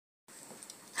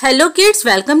Hello kids,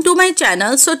 welcome to my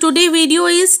channel. So today video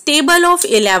is table of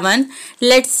 11.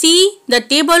 Let's see the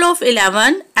table of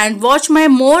 11 and watch my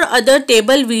more other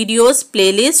table videos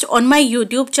playlist on my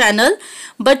YouTube channel.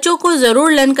 बच्चों को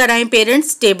ज़रूर learn कराएं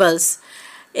parents tables.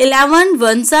 11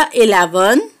 ones are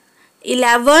 11.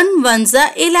 11 ones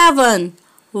are 11.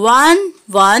 1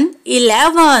 1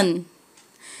 11.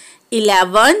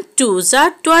 11 twos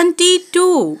are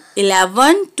 22.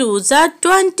 11 twos are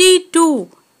 22.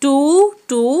 2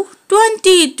 2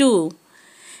 22.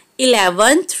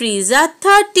 11 threes are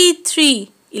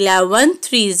 33. 11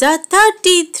 threes are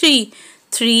 33.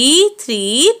 3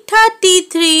 3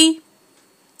 33.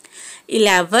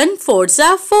 11 fours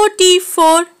are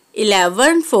 44.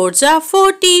 11 fours are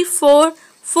 44.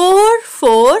 4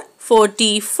 4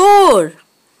 44.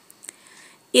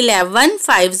 11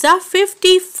 fives are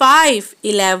 55.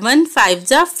 11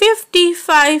 fives are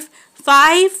 55.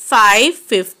 5 5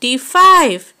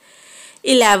 55.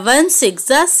 11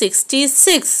 6 are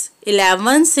 66.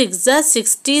 11 6 are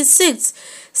 66.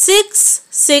 6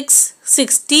 6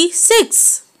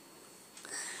 66.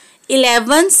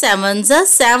 11 sevens are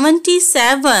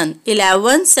 77.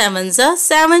 11 sevens are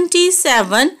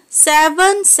 77.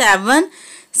 7 7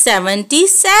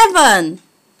 77.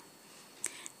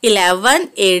 11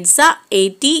 eights are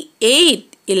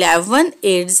 88. 11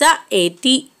 eights are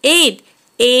 88.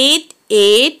 8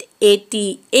 8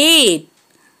 88.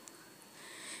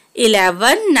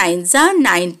 11 nines are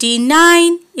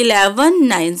 99. 11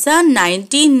 nines are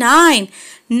 99.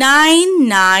 9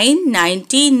 9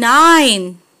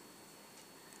 99.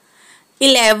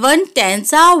 11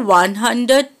 tens are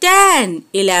 110.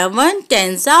 11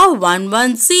 tens are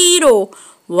 110.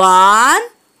 1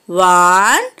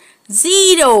 1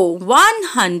 0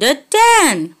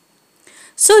 110.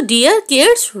 So dear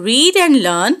kids, read and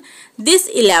learn this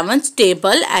 11th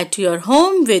table at your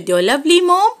home with your lovely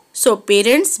mom. So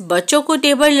parents, बच्चों को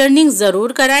table learning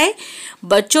ज़रूर कराएं.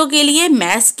 बच्चों के लिए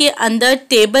maths के अंदर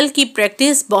table की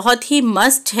प्रैक्टिस बहुत ही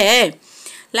मस्ट है.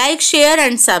 Like share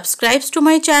and subscribe to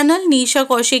my channel निशा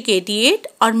कौशिक 88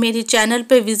 और मेरे चैनल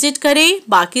पे विजिट करें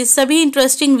बाकी सभी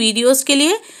इंटरेस्टिंग वीडियोस के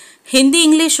लिए, हिंदी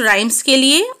इंग्लिश राइम्स के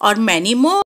लिए और मैनी मोर.